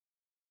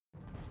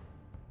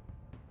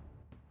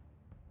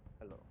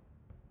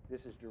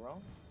This is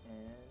Jerome,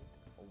 and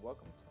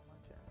welcome to my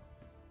channel.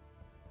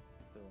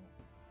 So,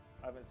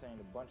 I've been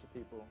saying to a bunch of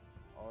people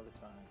all the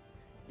time,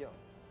 yo,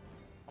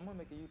 I'm gonna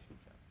make a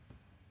YouTube channel.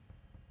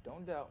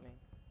 Don't doubt me,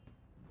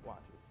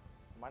 watch it.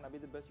 It might not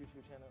be the best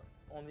YouTube channel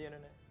on the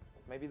internet,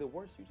 maybe the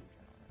worst YouTube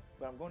channel on the internet,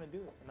 but I'm gonna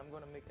do it, and I'm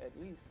gonna make at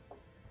least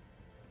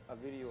a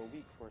video a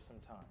week for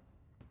some time.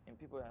 And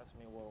people ask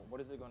me, well,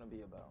 what is it gonna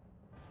be about?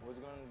 Well,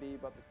 it's gonna be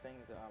about the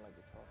things that I like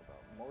to talk about,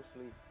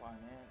 mostly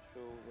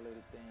financial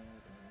related things,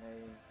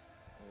 M&A,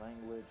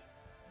 language,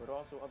 but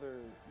also other,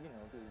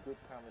 just good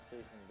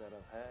conversations that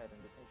I've had and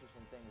just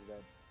interesting things that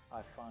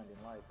I find in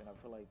life. And I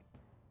feel like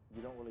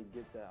you don't really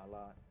get that a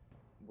lot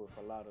with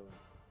a lot of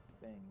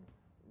things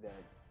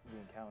that we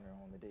encounter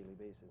on the daily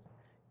basis.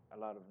 A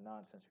lot of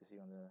nonsense we see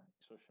on the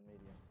social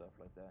media and stuff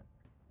like that.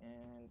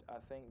 And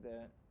I think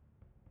that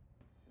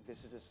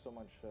this is just so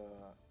much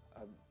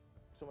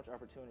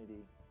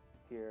opportunity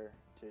here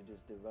to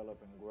just develop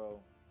and grow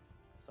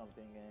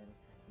something, and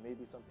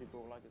maybe some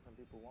people will like it, some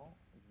people won't,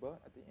 but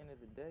at the end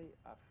of the day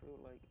I feel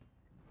like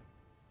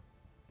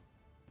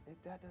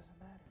that doesn't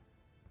matter.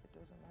 It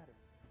doesn't matter.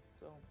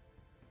 So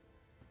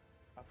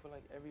I feel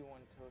like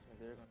everyone tells me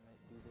they're gonna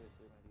do this,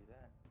 they're gonna do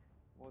that.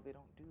 Well, they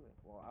don't do it.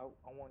 Well,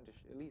 I wanted to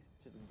at least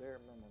to the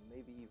bare minimum,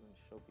 maybe even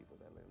show people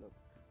that, like, look,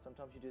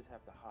 sometimes you just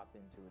have to hop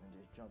into it and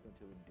just jump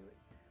into it and do it.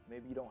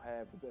 Maybe you don't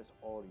have the best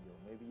audio.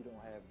 Maybe you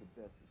don't have the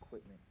best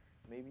equipment.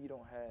 Maybe you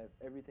don't have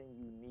everything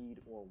you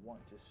need or want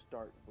to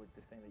start with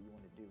the thing that you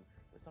want to do.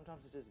 But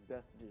sometimes it's just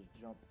best to just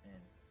jump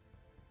in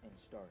and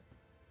start.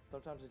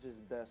 Sometimes it's just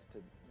best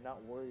to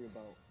not worry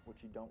about what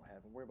you don't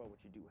have and worry about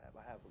what you do have.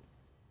 I have a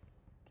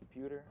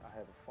computer, I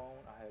have a phone,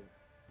 I have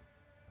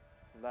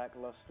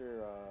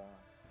lackluster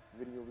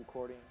video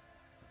recording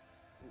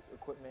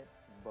equipment,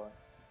 but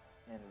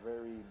and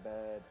very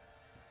bad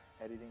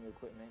editing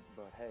equipment.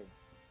 But hey,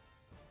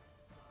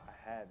 I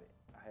have it.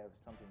 I have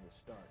something to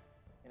start.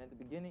 And at the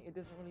beginning, it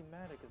doesn't really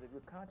matter because if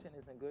your content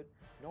isn't good,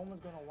 no one's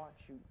gonna watch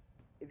you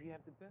if you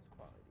have the best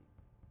quality.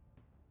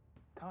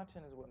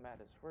 Content is what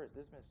matters first.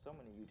 There's been so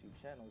many YouTube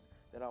channels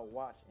that I'll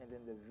watch, and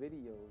then the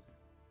videos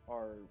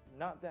are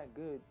not that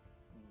good,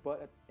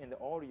 but and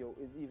the audio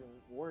is even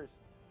worse.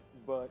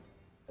 But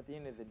at the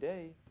end of the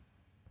day,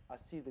 I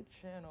see the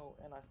channel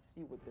and I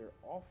see what they're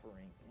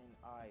offering, and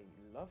I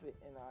love it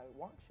and I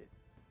watch it.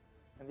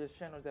 And there's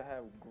channels that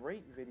have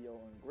great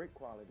video and great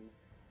quality,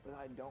 but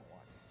I don't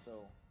watch it.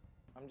 So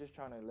I'm just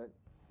trying to let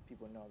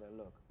people know that,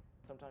 look,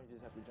 sometimes you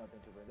just have to jump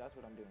into it. That's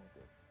what I'm doing with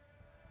this.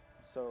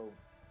 So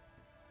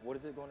what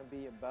is it going to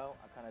be about?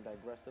 I kind of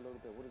digressed a little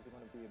bit. What is it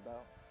going to be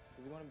about?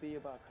 It's going to be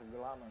about a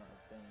conglomerate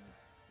of things,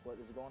 but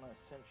it's going to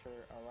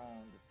center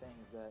around the things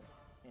that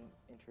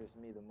interest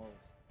me the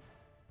most.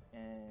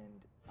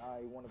 And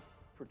I want to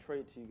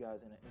portray it to you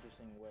guys in an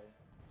interesting way,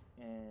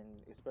 and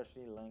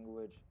especially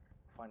language,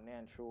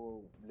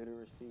 financial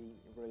literacy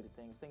related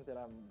things, things that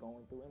I'm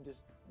going through, and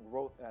just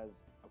growth as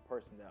a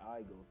person that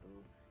I go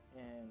through.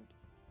 And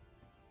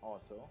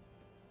also,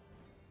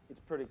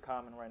 it's pretty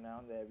common right now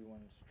that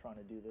everyone's trying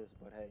to do this,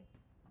 but hey,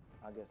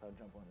 I guess I'll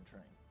jump on the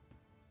train.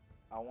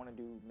 I want to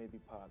do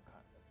maybe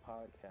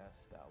podcast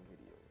style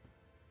videos.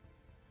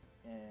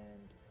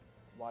 And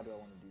why do I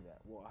want to do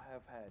that? Well, I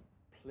have had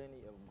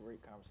plenty of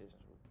great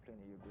conversations with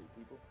plenty of great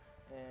people,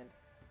 and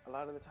a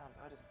lot of the times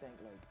I just think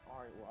like,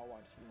 all right, well, I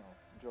watch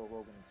Joe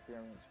Rogan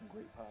Experience,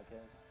 great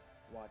podcast,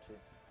 watch it,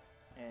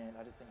 and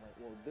I just think like,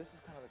 well, this is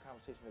kind of the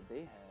conversation that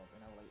they have,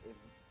 and I'm like, if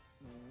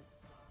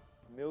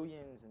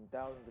millions and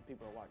thousands of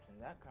people are watching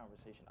that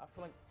conversation, I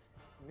feel like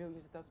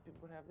millions of thousands of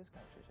people could have this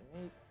conversation.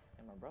 Me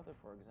and my brother,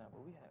 for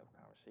example, we have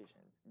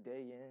conversations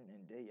day in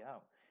and day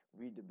out.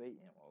 We debate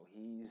him. Oh,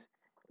 he's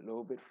a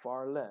little bit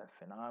far left,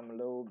 and I'm a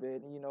little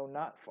bit,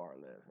 not far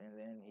left. And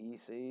then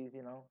he says,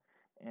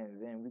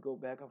 and then we go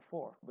back and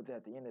forth. But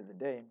at the end of the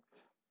day,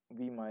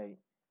 we might,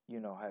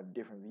 have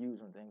different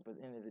views on things. But at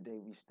the end of the day,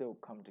 we still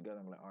come together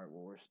and be like, all right,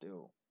 well, we're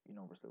still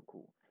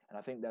cool. And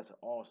I think that's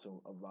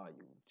also a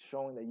value,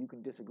 showing that you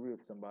can disagree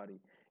with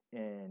somebody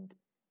and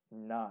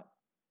not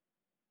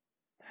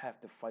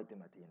have to fight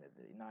them at the end of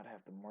the day, not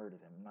have to murder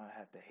them, not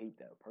have to hate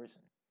that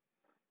person.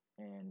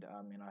 And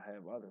I mean, I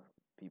have other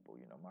people,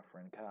 my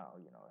friend Kyle,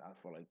 I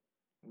feel like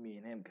me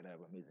and him could have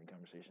amazing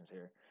conversations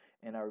here.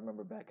 And I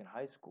remember back in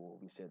high school,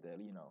 we said that,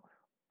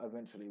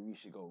 eventually we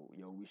should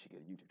we should get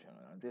a YouTube channel.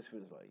 Now, this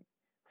was like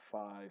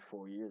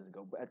 4 years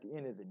ago. But at the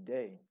end of the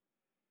day,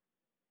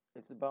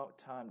 it's about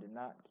time to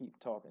not keep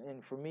talking.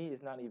 And for me,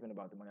 it's not even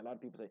about the money. A lot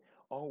of people say,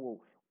 oh, well,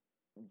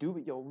 do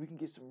it, we can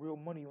get some real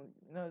money.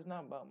 No, it's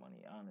not about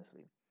money,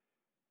 honestly.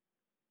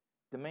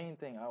 The main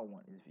thing I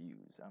want is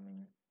views. I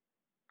mean,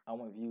 I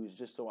want views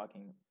just so I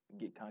can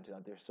get content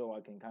out there, so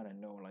I can kind of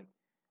know, like,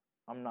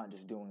 I'm not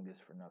just doing this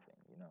for nothing.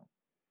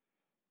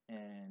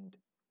 And,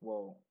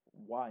 well,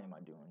 why am I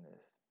doing this?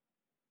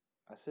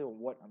 I said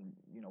what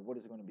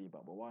is it going to be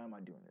about, but why am I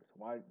doing this?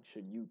 Why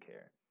should you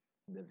care,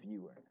 the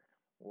viewer?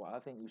 Well, I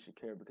think you should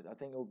care because I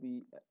think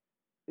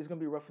it's going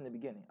to be rough in the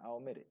beginning. I'll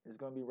admit it. It's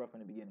going to be rough in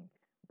the beginning.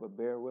 but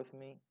bear with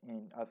me,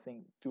 and I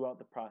think throughout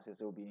the process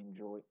it will be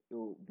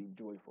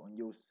joyful, and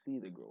you'll see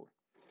the growth,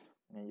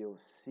 and you'll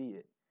see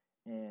it.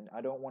 And I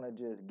don't want to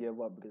just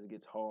give up because it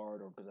gets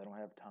hard or because I don't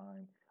have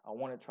time. I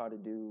want to try to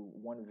do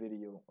one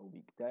video a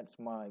week. That's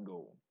my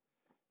goal.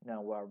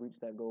 Now, will I reach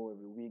that goal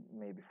every week?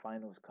 Maybe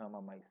finals come,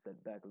 I might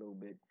set back a little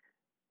bit,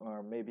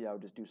 or maybe I'll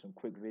just do some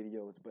quick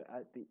videos. But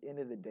at the end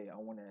of the day, I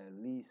want at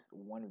least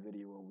one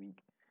video a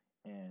week,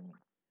 and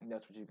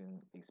that's what you can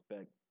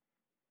expect.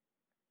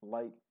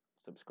 Like,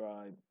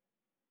 subscribe,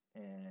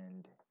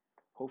 and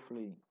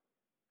hopefully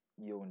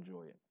you'll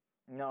enjoy it.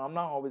 Now, I'm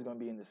not always going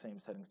to be in the same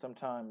setting.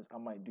 Sometimes I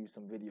might do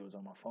some videos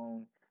on my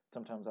phone.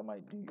 Sometimes I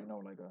might do,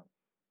 like a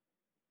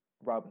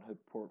Robinhood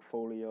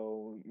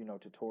portfolio,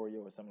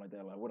 tutorial or something like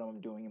that. Like what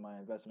I'm doing in my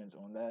investments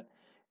on that,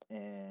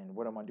 and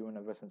what am I doing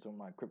investments on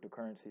my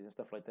cryptocurrencies and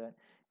stuff like that.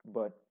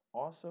 But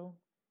also,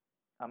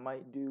 I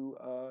might do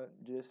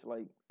just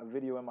like a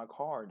video in my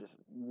car, just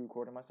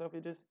recording myself.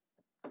 It just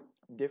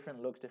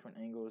different looks, different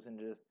angles, and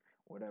just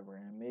whatever.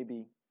 And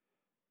maybe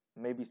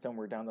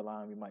somewhere down the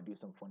line we might do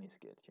some funny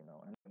skits, and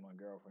my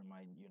girlfriend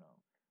might,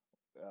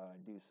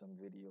 do some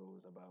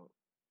videos about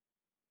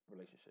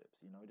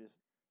relationships, just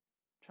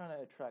trying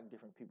to attract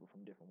different people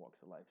from different walks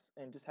of life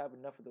and just have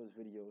enough of those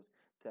videos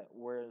that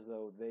whereas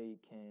though they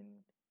can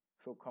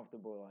feel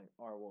comfortable like,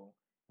 oh well,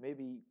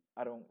 maybe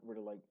I don't really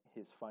like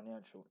his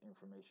financial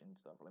information and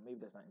stuff. Like maybe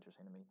that's not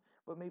interesting to me.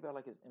 But maybe I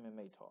like his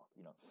MMA talk,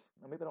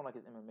 Or maybe I don't like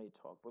his MMA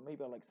talk, but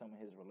maybe I like some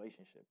of his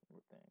relationship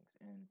things.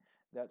 And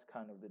that's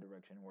kind of the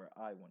direction where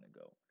I want to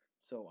go.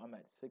 So I'm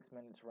at 6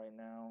 minutes right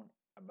now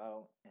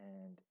about,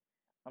 and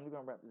I'm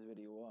gonna wrap this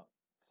video up.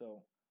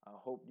 So I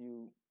hope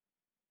you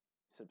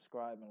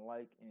subscribe and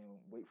like and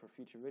wait for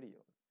future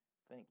videos.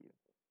 Thank you.